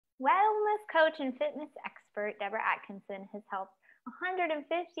Wellness coach and fitness expert Debra Atkinson has helped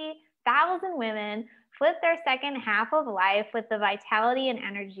 150,000 women flip their second half of life with the vitality and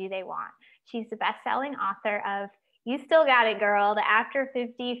energy they want. She's the best-selling author of You Still Got It, Girl, the After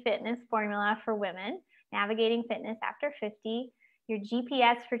 50 Fitness Formula for Women, Navigating Fitness After 50, your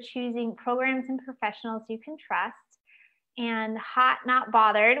GPS for choosing programs and professionals you can trust, and Hot Not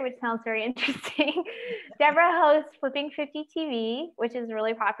Bothered, which sounds very interesting. Debra hosts Flipping 50 TV, which is a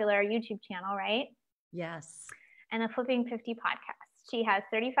really popular YouTube channel, right? Yes. And a Flipping 50 podcast. She has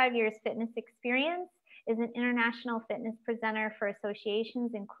 35 years fitness experience, is an international fitness presenter for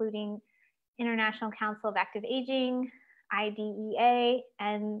associations, including International Council of Active Aging, IDEA,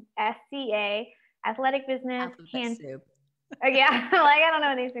 and SCA, Athletic Business, soup. Yeah, like I don't know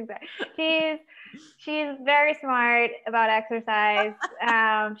what these things are. She's very smart about exercise.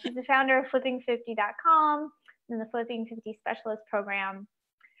 She's the founder of flipping50.com and the Flipping 50 Specialist Program.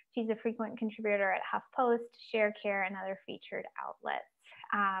 She's a frequent contributor at HuffPost, ShareCare, and other featured outlets.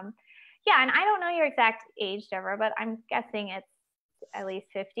 Yeah, and I don't know your exact age, Debra, but I'm guessing it's at least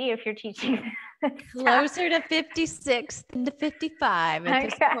 50 if you're teaching. Closer to 56 than to 55 at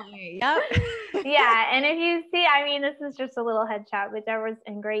this point. Yep. Yeah, and if you see, I mean, this is just a little headshot, but Deborah's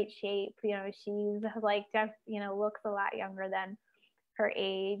in great shape. You know, she's like, looks a lot younger than her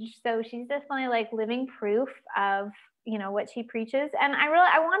age. So she's definitely like living proof of, what she preaches. And I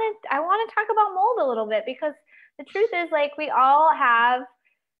want to talk about mold a little bit, because the truth is, like, we all have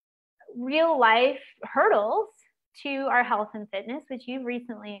real life hurdles to our health and fitness, which you've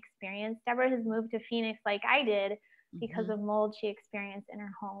recently experienced. Debra has moved to Phoenix like I did because of mold she experienced in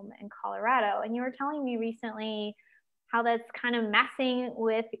her home in Colorado. And you were telling me recently how that's kind of messing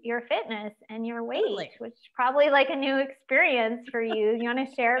with your fitness and your weight, which is probably like a new experience for you. You want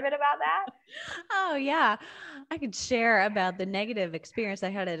to share a bit about that? Oh, yeah. I could share about the negative experience I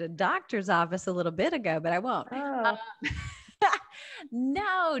had at a doctor's office a little bit ago, but I won't. Oh.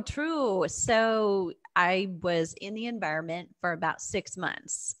 No, true. So I was in the environment for about 6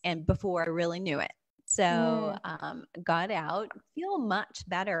 months and before I really knew it. So got out, feel much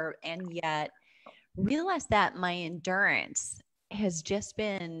better, and yet realized that my endurance has just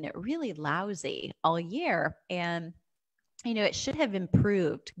been really lousy all year. And, it should have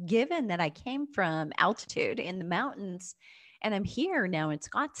improved given that I came from altitude in the mountains and I'm here now in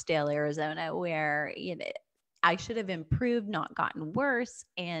Scottsdale, Arizona, where, I should have improved, not gotten worse,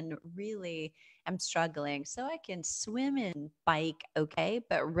 and really I'm struggling. So I can swim and bike, okay,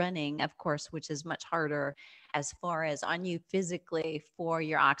 but running, of course, which is much harder as far as on you physically for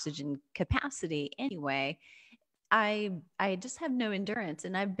your oxygen capacity anyway. I just have no endurance,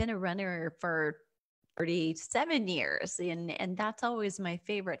 and I've been a runner for 37 years, and that's always my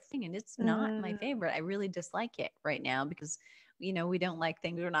favorite thing, and it's not my favorite. I really dislike it right now because we don't like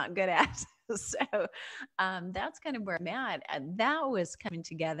things we're not good at. So that's kind of where I'm at. That was coming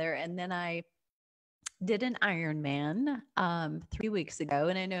together. And then I did an Ironman 3 weeks ago.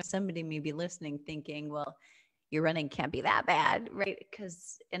 And I know somebody may be listening thinking, well, your running can't be that bad, right?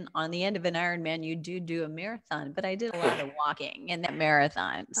 Because on the end of an Ironman, you do a marathon. But I did a lot of walking in that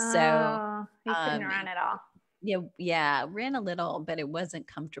marathon. So you couldn't run at all. Yeah, ran a little, but it wasn't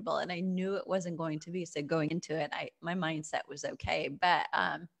comfortable, and I knew it wasn't going to be. So going into it, my mindset was okay. But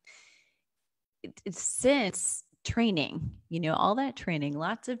it's since training, all that training,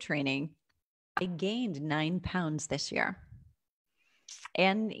 lots of training, I gained 9 pounds this year,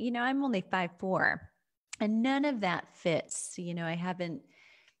 and I'm only 5'4", and none of that fits. I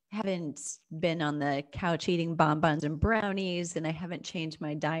haven't been on the couch eating bonbons and brownies, and I haven't changed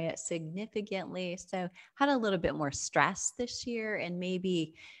my diet significantly. So had a little bit more stress this year, and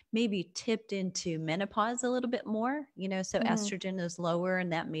maybe tipped into menopause a little bit more, so estrogen is lower,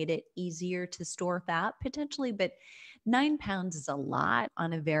 and that made it easier to store fat potentially. But 9 pounds is a lot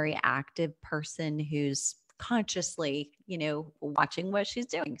on a very active person who's consciously, watching what she's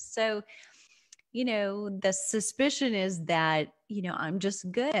doing. So the suspicion is that, I'm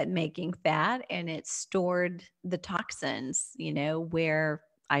just good at making fat, and it's stored the toxins, where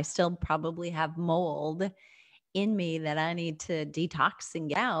I still probably have mold in me that I need to detox and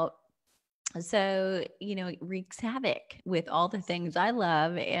get out. So, it wreaks havoc with all the things I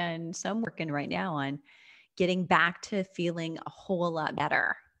love. And so I'm working right now on getting back to feeling a whole lot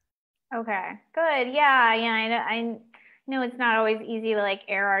better. Okay, good. Yeah. I know it's not always easy to like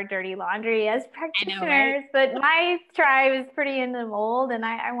air our dirty laundry as practitioners, I know, right? But my tribe is pretty into mold, and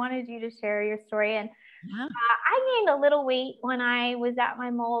I wanted you to share your story. And I gained a little weight when I was at my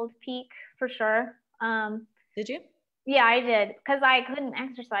mold peak, for sure. Did you? Yeah, I did, because I couldn't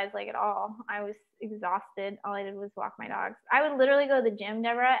exercise like at all. exhausted. All I did was walk my dogs. I would literally go to the gym,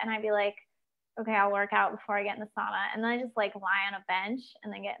 Deborah, and I'd be like, okay, I'll work out before I get in the sauna. And then I just like lie on a bench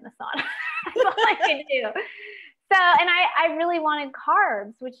and then get in the sauna. That's all I could do. So, and I really wanted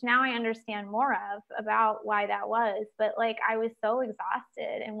carbs, which now I understand more of about why that was. But like, I was so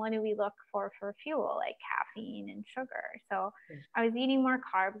exhausted. And what do we look for fuel? Like caffeine and sugar. So I was eating more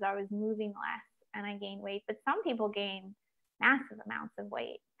carbs. I was moving less and I gained weight. But some people gain massive amounts of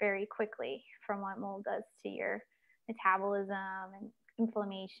weight very quickly from what mold does to your metabolism and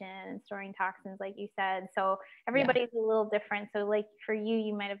inflammation and storing toxins, like you said. So everybody's a little different. So like for you,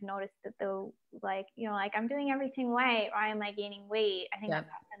 you might have noticed that though, like, you know, like I'm doing everything right. Why am I gaining weight? I think that's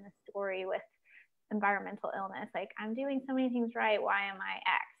often the story with environmental illness. Like I'm doing so many things right. Why am I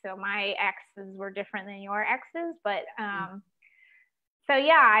X? So my X's were different than your X's, but so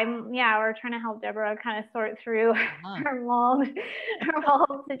we're trying to help Deborah kind of sort through her mold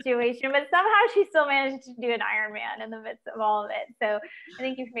situation, but somehow she still managed to do an Ironman in the midst of all of it. So I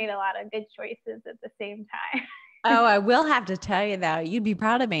think you've made a lot of good choices at the same time. Oh, I will have to tell you that you'd be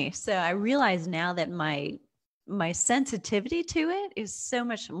proud of me. So I realize now that my sensitivity to it is so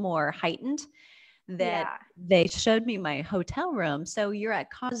much more heightened that they showed me my hotel room. So you're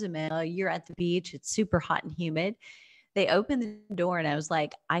at Cozumel, you're at the beach, it's super hot and humid. They opened the door and I was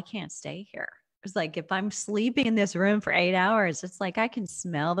like, I can't stay here. It's like, if I'm sleeping in this room for 8 hours, it's like, I can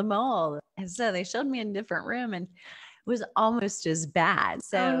smell the mold. And so they showed me a different room and it was almost as bad.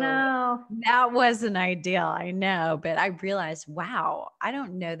 So that wasn't ideal. I know, but I realized, wow, I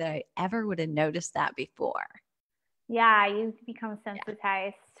don't know that I ever would have noticed that before. Yeah. You become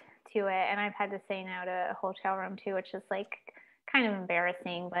sensitized to it. And I've had to say no to a hotel room too, which is like kind of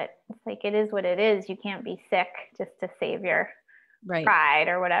embarrassing, but it's like, it is what it is. You can't be sick just to save your pride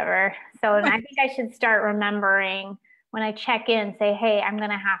or whatever. So and I think I should start remembering when I check in, say, hey, I'm going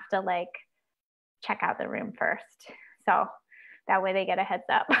to have to like check out the room first. So that way they get a heads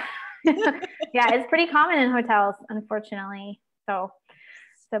up. Yeah, it's pretty common in hotels, unfortunately. So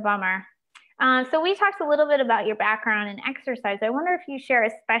it's a bummer. So we talked a little bit about your background in exercise. I wonder if you share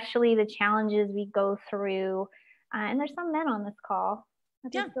especially the challenges we go through. And there's some men on this call. Are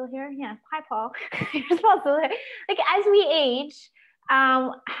they still here? Yeah. Hi, Paul. You're supposed to, like, as we age,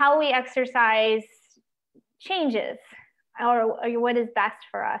 how we exercise changes, or what is best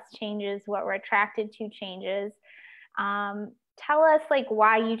for us changes, what we're attracted to changes. Tell us like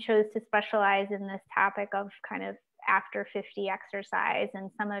why you chose to specialize in this topic of kind of after 50 exercise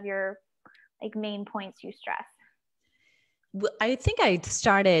and some of your like main points you stress. Well, I think I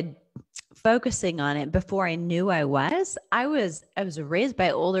started focusing on it before I knew I was raised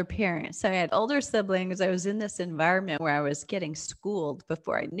by older parents. So I had older siblings. I was in this environment where I was getting schooled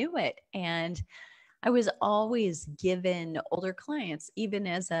before I knew it. And I was always given older clients, even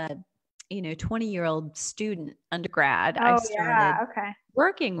as a 20-year-old student, undergrad. I started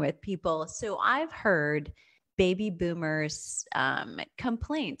working with people. So I've heard baby boomers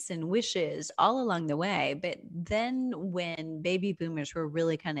complaints and wishes all along the way. But then when baby boomers were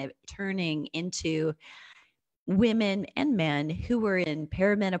really kind of turning into women and men who were in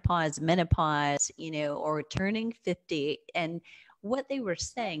perimenopause, menopause, or turning 50, and what they were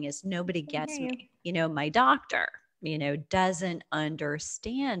saying is, nobody gets me. My doctor, doesn't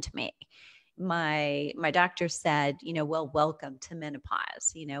understand me. My doctor said, well, welcome to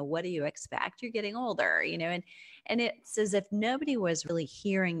menopause. What do you expect? You're getting older, and it's as if nobody was really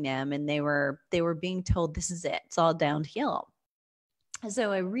hearing them, and they were being told, this is it. It's all downhill.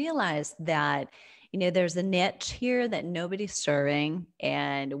 So I realized that, there's a niche here that nobody's serving,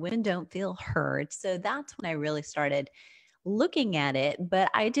 and women don't feel heard. So that's when I really started looking at it, but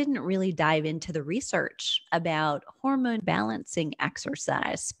I didn't really dive into the research about hormone balancing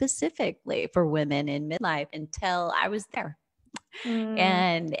exercise specifically for women in midlife until I was there.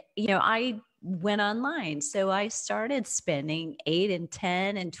 And, I went online. So I started spending 8 and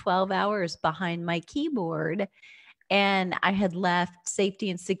 10 and 12 hours behind my keyboard. And I had left safety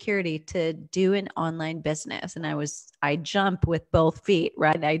and security to do an online business. And I jumped with both feet,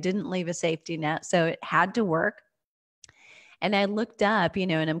 right? I didn't leave a safety net. So it had to work. And I looked up,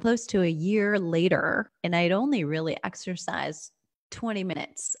 and I'm close to a year later, and I'd only really exercised 20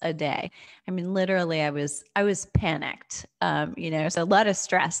 minutes a day. I mean, literally I was panicked, so a lot of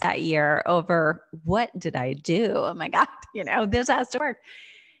stress that year over what did I do? Oh my God, this has to work.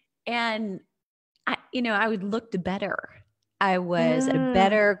 And I would look better. I was a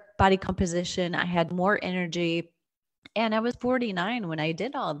better body composition. I had more energy, and I was 49 when I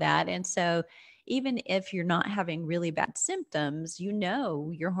did all that. And so even if you're not having really bad symptoms,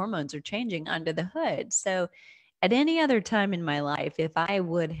 your hormones are changing under the hood. So at any other time in my life, if I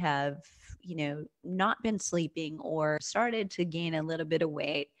would have, not been sleeping or started to gain a little bit of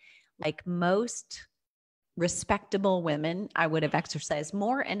weight, like most respectable women, I would have exercised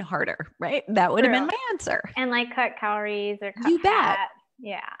more and harder, right? That would have been my answer. And like cut calories or cut You bet. fat.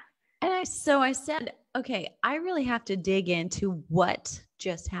 Yeah. And I said, okay, I really have to dig into what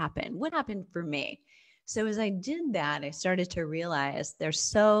just happened. What happened for me? So as I did that, I started to realize there's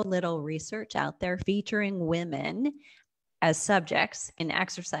so little research out there featuring women as subjects in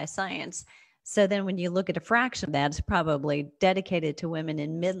exercise science. So then when you look at a fraction of that, it's probably dedicated to women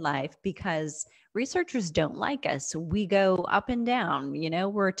in midlife because researchers don't like us. We go up and down,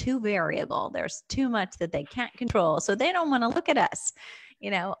 we're too variable. There's too much that they can't control. So they don't want to look at us.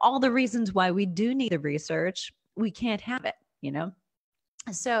 All the reasons why we do need the research, we can't have it,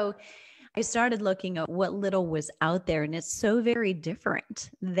 So I started looking at what little was out there, and it's so very different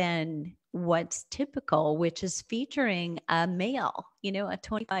than what's typical, which is featuring a male, a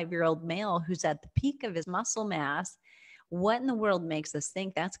 25-year-old male who's at the peak of his muscle mass. What in the world makes us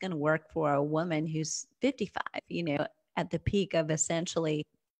think that's going to work for a woman who's 55, at the peak of essentially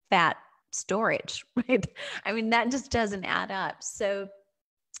fat storage, right? I mean, that just doesn't add up. So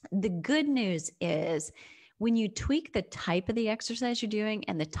the good news is when you tweak the type of the exercise you're doing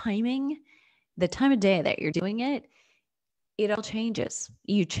and the time of day that you're doing it, it all changes.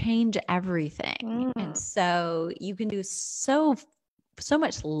 You change everything. And so you can do so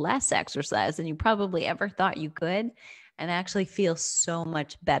much less exercise than you probably ever thought you could and actually feel so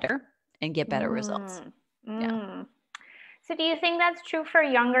much better and get better results. Yeah. So do you think that's true for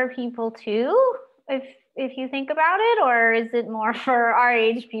younger people too? If you think about it, or is it more for our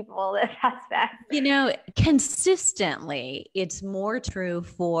age people that's best? Consistently, it's more true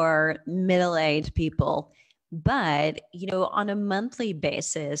for middle-aged people. But, on a monthly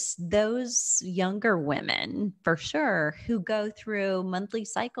basis, those younger women, for sure, who go through monthly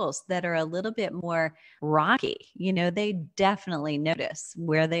cycles that are a little bit more rocky, they definitely notice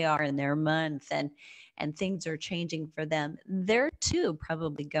where they are in their month and things are changing for them. They're too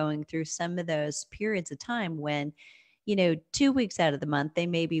probably going through some of those periods of time when, 2 weeks out of the month, they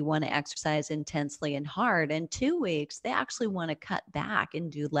maybe want to exercise intensely and hard. And 2 weeks, they actually want to cut back and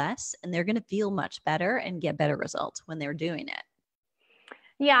do less. And they're going to feel much better and get better results when they're doing it.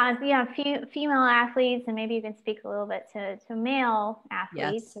 Yeah. Female athletes, and maybe you can speak a little bit to male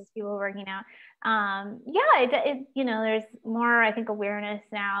athletes, as people working out. There's more, I think, awareness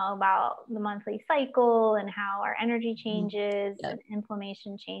now about the monthly cycle and how our energy changes and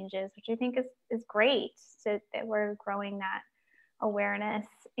inflammation changes, which I think is great. So that we're growing that awareness.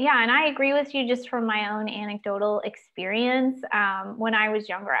 Yeah. And I agree with you just from my own anecdotal experience. When I was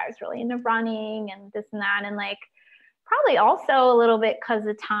younger, I was really into running and this and that. And probably also a little bit because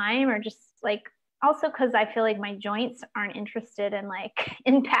of time, or just also because I feel like my joints aren't interested in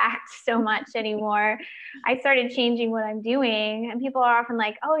impact so much anymore. I started changing what I'm doing, and people are often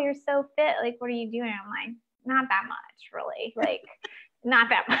like, "Oh, you're so fit. What are you doing?" I'm like, "Not that much, really. Not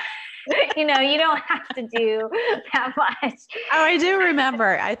that much." You don't have to do that much. Oh, I do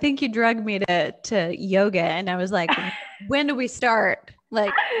remember. I think you drugged me to yoga, and I was like, "When do we start?"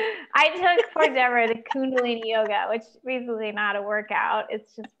 I took poor Debra to Kundalini yoga, which is basically not a workout.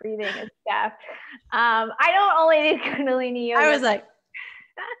 It's just breathing and stuff. I don't only do Kundalini yoga. I was like,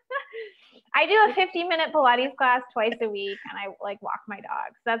 I do a 15-minute Pilates class twice a week, and I walk my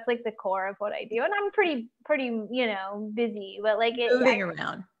dogs. That's the core of what I do. And I'm pretty, busy, but moving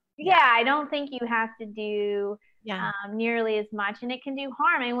around. Yeah, I don't think you have to do nearly as much, and it can do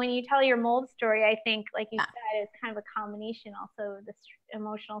harm. And when you tell your mold story, I think, like you said, it's kind of a combination also of the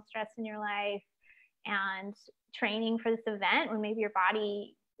emotional stress in your life and training for this event when maybe your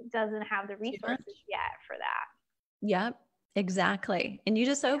body doesn't have the resources yet for that. Yep, exactly. And you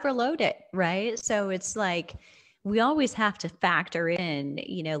just overload it, right? So it's we always have to factor in,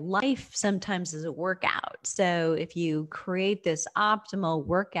 life sometimes is a workout. So if you create this optimal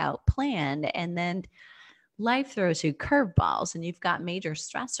workout plan and then life throws you curveballs and you've got major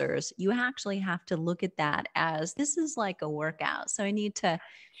stressors, you actually have to look at that as this is like a workout. So I need to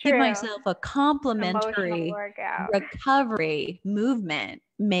give myself a complementary recovery movement.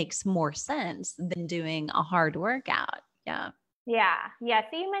 Makes more sense than doing a hard workout. Yeah.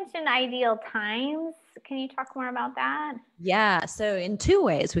 So you mentioned ideal times. Can you talk more about that? Yeah. So in two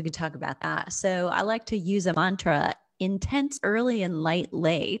ways we could talk about that. So I like to use a mantra: intense early and light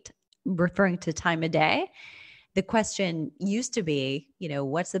late, referring to time of day. The question used to be,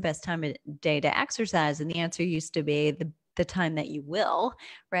 what's the best time of day to exercise? And the answer used to be the time that you will,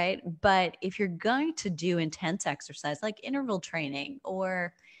 right? But if you're going to do intense exercise like interval training,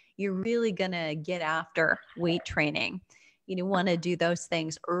 or you're really going to get after weight training, you want to do those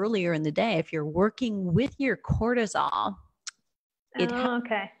things earlier in the day. If you're working with your cortisol,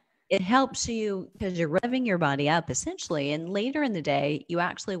 okay. it helps you because you're revving your body up essentially. And later in the day, you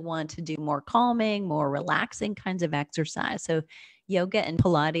actually want to do more calming, more relaxing kinds of exercise. So yoga and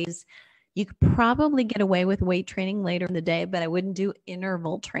Pilates, you could probably get away with weight training later in the day, but I wouldn't do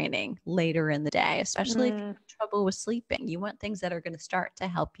interval training later in the day, especially if you have trouble with sleeping. You want things that are going to start to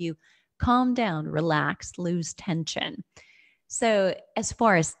help you calm down, relax, lose tension. So as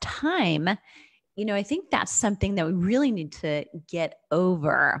far as time, I think that's something that we really need to get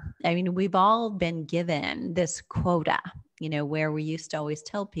over. I mean, we've all been given this quota, where we used to always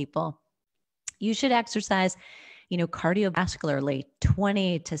tell people, you should exercise, cardiovascularly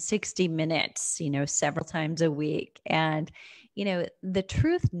 20 to 60 minutes, several times a week. And, the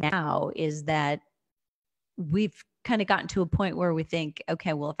truth now is that we've kind of gotten to a point where we think,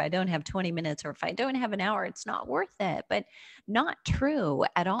 okay, well, if I don't have 20 minutes or if I don't have an hour, it's not worth it. But not true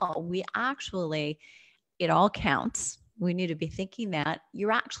at all. It all counts. We need to be thinking that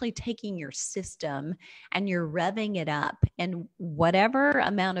you're actually taking your system and you're revving it up. And whatever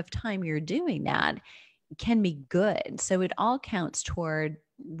amount of time you're doing that can be good. So it all counts toward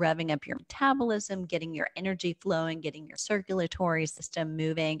revving up your metabolism, getting your energy flowing, getting your circulatory system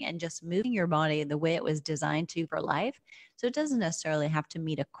moving, and just moving your body the way it was designed to for life. So it doesn't necessarily have to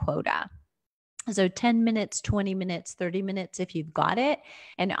meet a quota. So 10 minutes, 20 minutes, 30 minutes, if you've got it.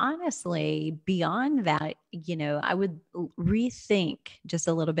 And honestly, beyond that, I would rethink just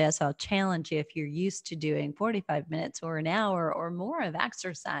a little bit. So I'll challenge you if you're used to doing 45 minutes or an hour or more of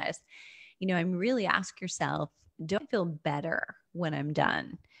exercise, I'm really ask yourself, do I feel better when I'm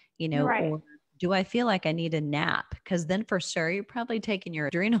done? Right. Or do I feel like I need a nap? Because then for sure, you're probably taking your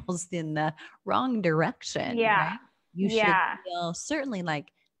adrenals in the wrong direction. Yeah. Right? You should feel certainly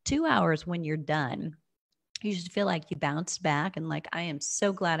like 2 hours when you're done. You should feel like you bounced back and like, I am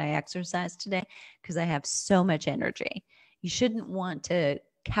so glad I exercised today because I have so much energy. You shouldn't want to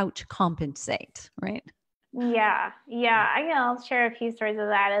couch compensate, right? Yeah. I'll share a few stories of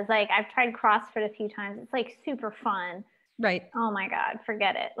that. It's like I've tried CrossFit a few times. It's like super fun. Right. Oh my God,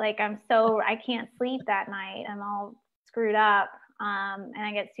 forget it. Like I can't sleep that night. I'm all screwed up. And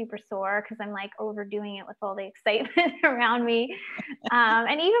I get super sore because I'm like overdoing it with all the excitement around me.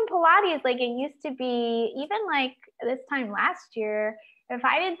 And even Pilates, like it used to be, even like this time last year, if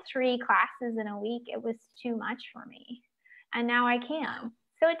I did 3 classes in a week, it was too much for me. And now I can.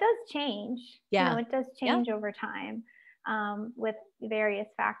 So it does change. Yeah. It does change over time with various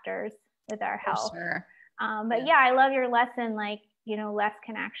factors with our health. Sure. But yeah, I love your lesson. Like, less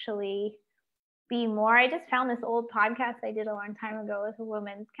can actually be more. I just found this old podcast I did a long time ago with a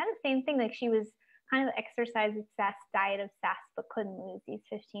woman, kind of same thing. Like she was kind of exercise obsessed, diet obsessed, but couldn't lose these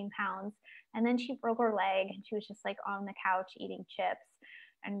 15 pounds. And then she broke her leg and she was just like on the couch eating chips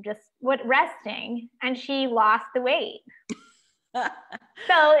and just resting. And she lost the weight. So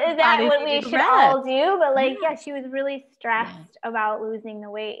is that what we should all do? But like, yeah, she was really stressed about losing the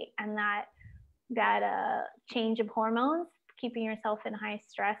weight, and that change of hormones, keeping yourself in high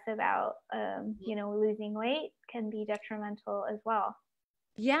stress about losing weight can be detrimental as well.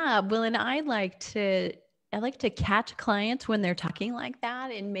 Yeah, well, and I like to catch clients when they're talking like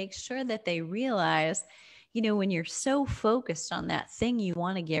that and make sure that they realize, when you're so focused on that thing you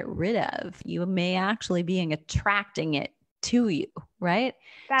want to get rid of, you may actually be attracting it to you, right?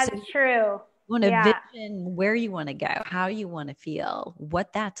 That's true. You want to vision where you want to go, how you want to feel,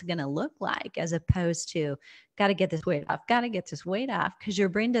 what that's going to look like, as opposed to got to get this weight off, because your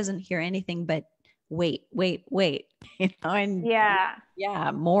brain doesn't hear anything but wait, and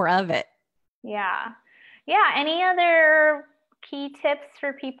more of it. Any other key tips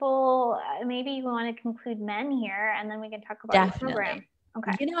for people? Maybe you want to conclude men here, and then we can talk about your program.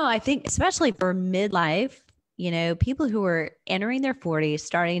 Okay. I think especially for midlife, people who are entering their 40s,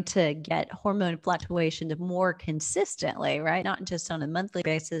 starting to get hormone fluctuations more consistently, right? Not just on a monthly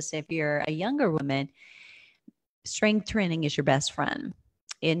basis. If you're a younger woman, strength training is your best friend.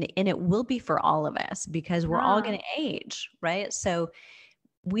 And it will be for all of us because we're all going to age, right? So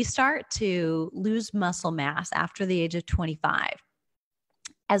we start to lose muscle mass after the age of 25,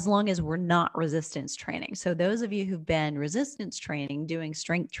 as long as we're not resistance training. So those of you who've been resistance training, doing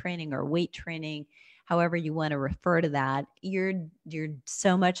strength training or weight training, however you want to refer to that, you're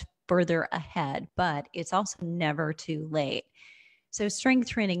so much further ahead, but it's also never too late. So strength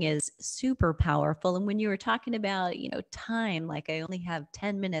training is super powerful. And when you were talking about, time, like I only have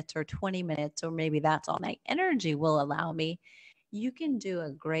 10 minutes or 20 minutes, or maybe that's all my energy will allow me, you can do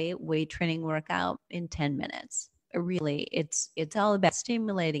a great weight training workout in 10 minutes. Really, it's all about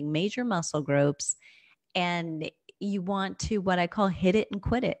stimulating major muscle groups. And you want to, what I call, hit it and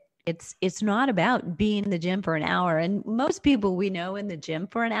quit it. It's not about being in the gym for an hour. And most people we know in the gym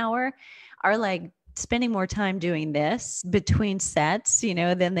for an hour are like spending more time doing this between sets,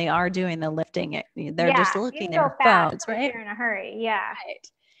 than they are doing the lifting. They're just Yeah, you looking can at go their fast phones, if right? you're in a hurry. Yeah.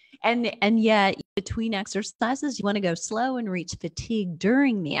 Right. And yet between exercises, you want to go slow and reach fatigue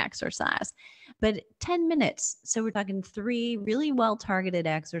during the exercise. But 10 minutes. So we're talking 3 really well targeted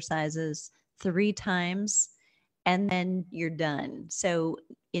exercises 3 times, and then you're done. So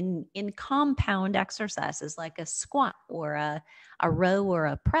in compound exercises like a squat or a row or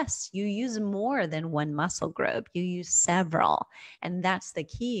a press, you use more than one muscle group. You use several. And that's the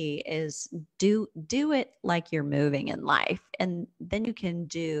key, is do it like you're moving in life. And then you can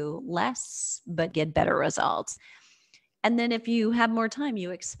do less but get better results. And then if you have more time,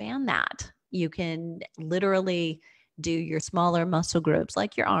 you expand that. You can literally do your smaller muscle groups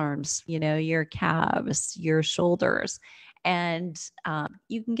like your arms, your calves, your shoulders. And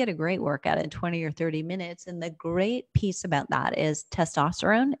you can get a great workout in 20 or 30 minutes. And the great piece about that is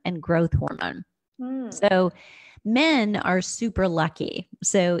testosterone and growth hormone. So men are super lucky.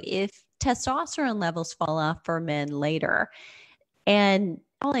 So if testosterone levels fall off for men later, and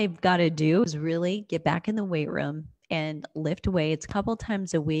all they've got to do is really get back in the weight room and lift weights a couple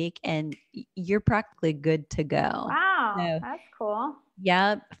times a week, and you're practically good to go. Wow, So, that's cool.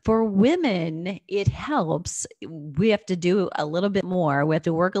 yeah, for women, it helps. We have to do a little bit more. We have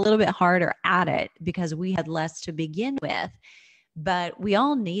to work a little bit harder at it because we had less to begin with. But we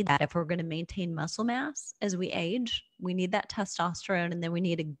all need that if we're going to maintain muscle mass as we age. We need that testosterone, and then we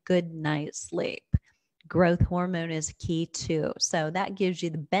need a good night's sleep. Growth hormone is key too. So that gives you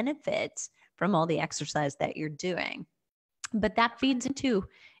the benefits from all the exercise that you're doing. But that feeds into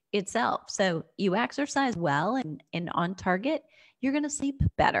itself. So you exercise well and on target, you're going to sleep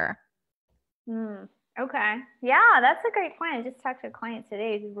better. Okay. Yeah, that's a great point. I just talked to a client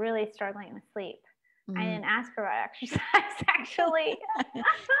today who's really struggling with sleep. I didn't ask her about exercise, actually.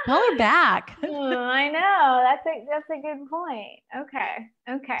 Call her back. I know. That's a good point. Okay.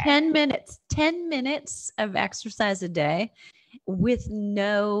 10 minutes of exercise a day with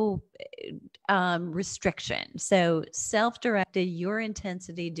no restriction. So self-directed, your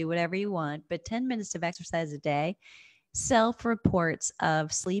intensity, do whatever you want, but 10 minutes of exercise a day, self-reports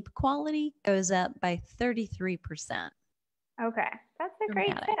of sleep quality goes up by 33%. Okay. That's a great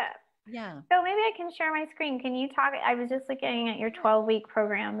tip. Yeah. So maybe I can share my screen. Can you talk? I was just looking at your 12-week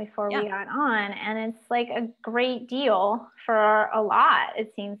program before we got on, and it's like a great deal for a lot,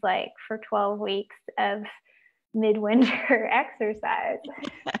 it seems like, for 12 weeks of midwinter exercise.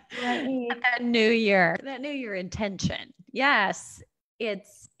 That new year intention. Yes.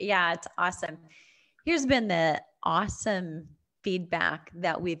 It's awesome. Here's been the awesome feedback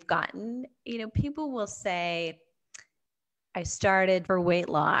that we've gotten. People will say, I started for weight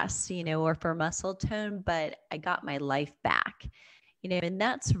loss, or for muscle tone, but I got my life back, and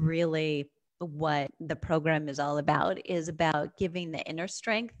that's really what the program is all about, is about giving the inner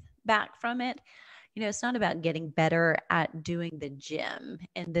strength back from it. It's not about getting better at doing the gym.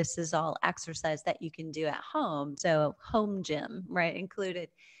 And this is all exercise that you can do at home. So home gym, right, included.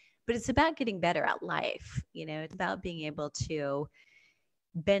 But it's about getting better at life. It's about being able to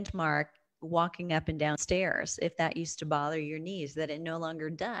benchmark walking up and down stairs. If that used to bother your knees, that it no longer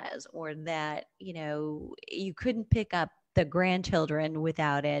does, or that, you couldn't pick up the grandchildren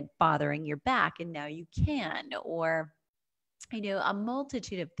without it bothering your back, and now you can, or, a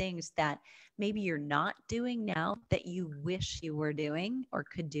multitude of things that maybe you're not doing now that you wish you were doing or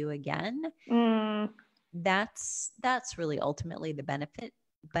could do again. That's really ultimately the benefit.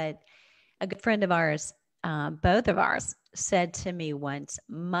 But a good friend of ours, both of ours, said to me once,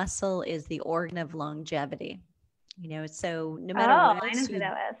 muscle is the organ of longevity. So no matter what else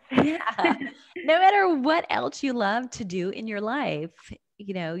no matter what else you love to do in your life,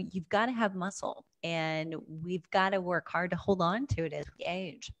 you've got to have muscle, and we've got to work hard to hold on to it as we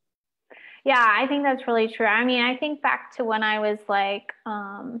age. Yeah, I think that's really true. I mean, I think back to when I was like,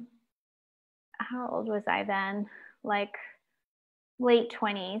 how old was I then? Like late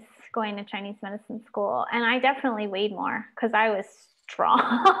 20s, going to Chinese medicine school. And I definitely weighed more because I was strong.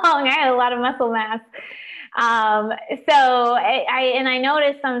 I had a lot of muscle mass. So I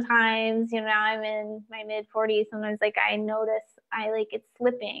noticed sometimes, now I'm in my mid 40s, sometimes like I notice it's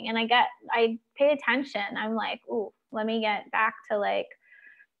slipping, and I pay attention. I'm like, ooh, let me get back to like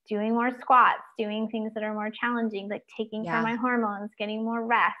doing more squats, doing things that are more challenging, like taking care of my hormones, getting more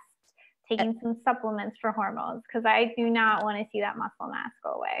rest, taking some supplements for hormones, because I do not want to see that muscle mass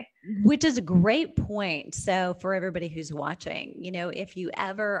go away. Which is a great point. So for everybody who's watching, if you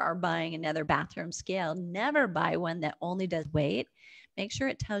ever are buying another bathroom scale, never buy one that only does weight. Make sure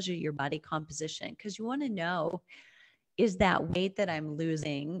it tells you your body composition, because you want to know, is that weight that I'm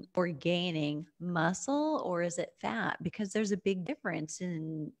losing or gaining muscle, or is it fat? Because there's a big difference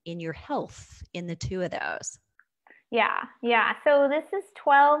in your health in the two of those. Yeah. So this is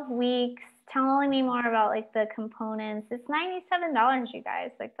 12 weeks. Telling me more about like the components. It's $97, you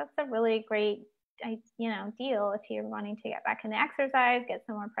guys. Like, that's a really great, deal if you're wanting to get back into exercise, get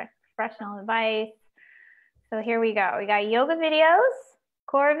some more professional advice. So here we go. We got yoga videos,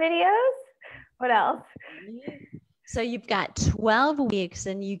 core videos. What else? So you've got 12 weeks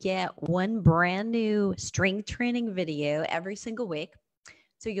and you get one brand new strength training video every single week.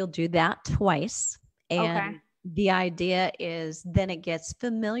 So you'll do that twice. And the idea is then it gets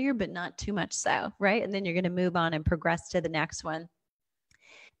familiar, but not too much so, right? And then you're going to move on and progress to the next one.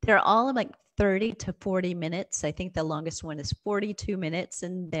 They're all like 30 to 40 minutes. I think the longest one is 42 minutes,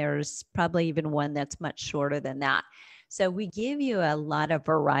 and there's probably even one that's much shorter than that. So we give you a lot of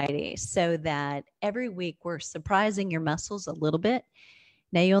variety so that every week we're surprising your muscles a little bit.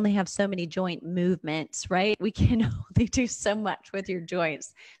 Now, you only have so many joint movements, right? We can only do so much with your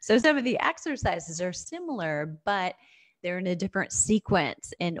joints. So some of the exercises are similar, but they're in a different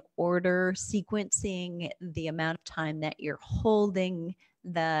sequence and order, sequencing the amount of time that you're holding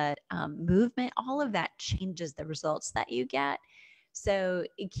the movement. All of that changes the results that you get. So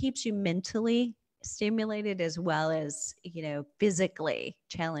it keeps you mentally stimulated as well as, physically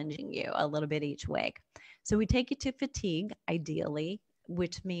challenging you a little bit each week. So we take you to fatigue, ideally,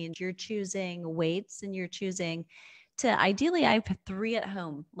 which means you're choosing weights and you're choosing to, ideally, I have 3 at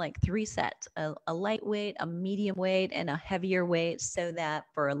home, like 3 sets, a lightweight, a medium weight, and a heavier weight, so that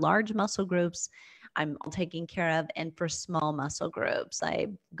for large muscle groups, I'm taking care of. And for small muscle groups,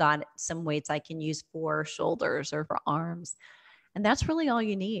 I've got some weights I can use for shoulders or for arms. And that's really all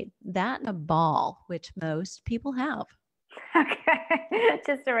you need. That and a ball, which most people have. Okay.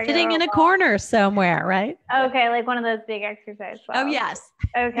 Just a regular sitting in a ball. corner somewhere, right? Okay, like one of those big exercise balls. Oh, yes.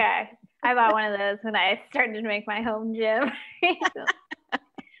 Okay. I bought one of those when I started to make my home gym.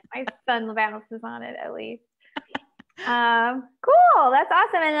 My son bounces on it at least. Cool. That's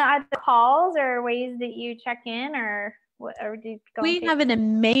awesome. And are there calls or ways that you check in, or what? Or do you go? We have an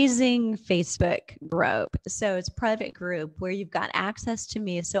amazing Facebook group. So it's a private group where you've got access to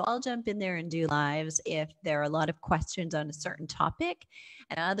me. So I'll jump in there and do lives if there are a lot of questions on a certain topic.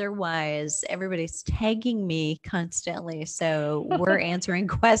 And otherwise, everybody's tagging me constantly. So we're answering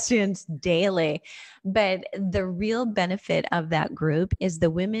questions daily. But the real benefit of that group is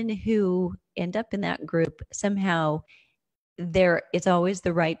the women who end up in that group somehow, it's always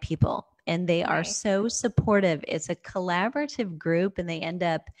the right people. And they are so supportive. It's a collaborative group, and they end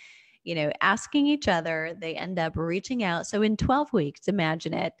up, asking each other. They end up reaching out. So in 12 weeks,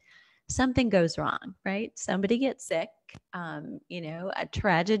 imagine it, something goes wrong, right? Somebody gets sick, a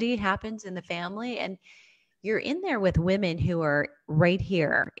tragedy happens in the family, and you're in there with women who are right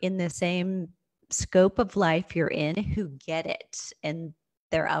here in the same scope of life you're in, who get it, and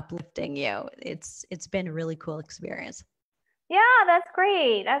they're uplifting you. It's been a really cool experience. Yeah, that's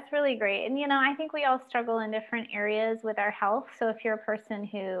great. That's really great. And, I think we all struggle in different areas with our health. So if you're a person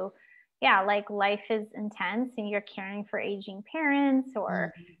who, like life is intense and you're caring for aging parents,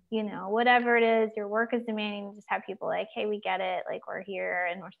 or, whatever it is, your work is demanding, just have people like, hey, we get it. Like, we're here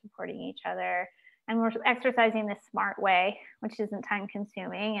and we're supporting each other, and we're exercising the smart way, which isn't time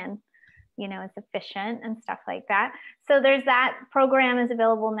consuming and, it's efficient and stuff like that. So there's that program is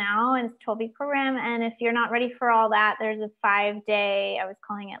available now, and it's a 12-week program. And if you're not ready for all that, there's a 5-day, I was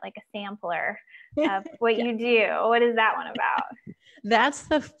calling it like a sampler of what you do. What is that one about? That's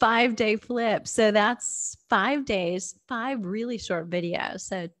the 5-day flip. So that's 5 days, 5 really short videos.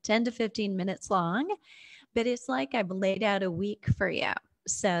 So 10 to 15 minutes long, but it's like I've laid out a week for you.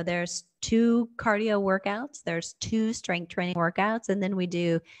 So there's 2 cardio workouts, there's 2 strength training workouts, and then we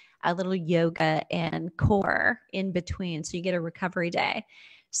do a little yoga and core in between. So you get a recovery day.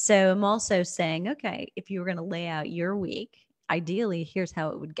 So I'm also saying, okay, if you were going to lay out your week, ideally, here's how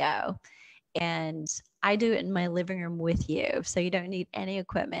it would go. And I do it in my living room with you. So you don't need any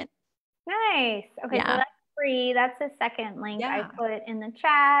equipment. Nice. Okay. Yeah. So that's free. That's the second link I put in the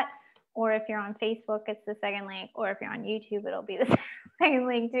chat. Or if you're on Facebook, it's the second link. Or if you're on YouTube, it'll be the second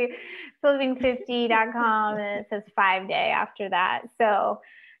link too. Flipping50.com, and it says 5-day after that. So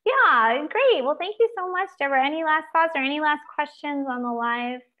Yeah, great. Well, thank you so much, Deborah. Any last thoughts or any last questions on the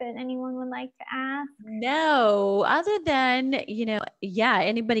live that anyone would like to ask? No, other than, yeah,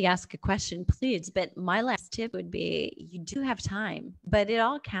 anybody ask a question, please. But my last tip would be you do have time, but it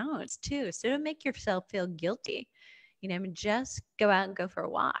all counts too. So don't make yourself feel guilty. Just go out and go for a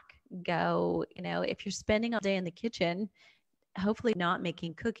walk. Go, if you're spending all day in the kitchen, hopefully not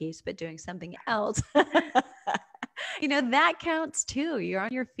making cookies, but doing something else. That counts too. You're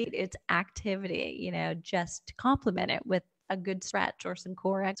on your feet. It's activity, just complement it with a good stretch or some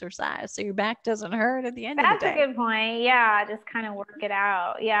core exercise so your back doesn't hurt at the end of the That's a day. good point. Yeah, just kind of work it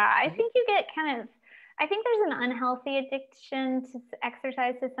out. Yeah, I think you get I think there's an unhealthy addiction to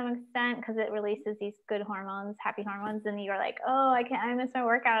exercise to some extent because it releases these good hormones, happy hormones, and you're like, oh, I miss my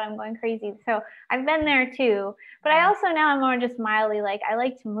workout. I'm going crazy. So I've been there too. But I also now I'm more just mildly like, I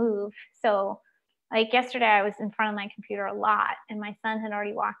like to move. So like yesterday I was in front of my computer a lot and my son had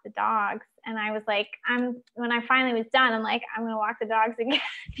already walked the dogs. And I was like, when I finally was done, I'm like, I'm going to walk the dogs again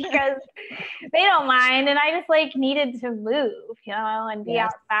because they don't mind. And I just like needed to move, and be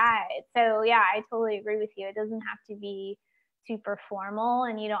outside. So yeah, I totally agree with you. It doesn't have to be super formal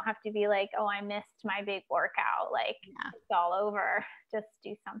and you don't have to be like, oh, I missed my big workout. Like it's all over. Just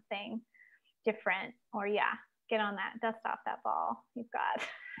do something different or get on that, dust off that ball you've got.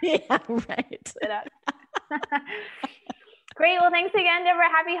 Yeah, right. Great. Well, thanks again, Deborah.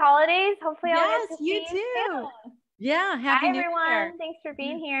 Happy holidays. Hopefully I'll get to see you too. Yeah. Happy Bye, New everyone. Year. Thanks for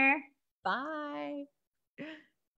being here. Bye.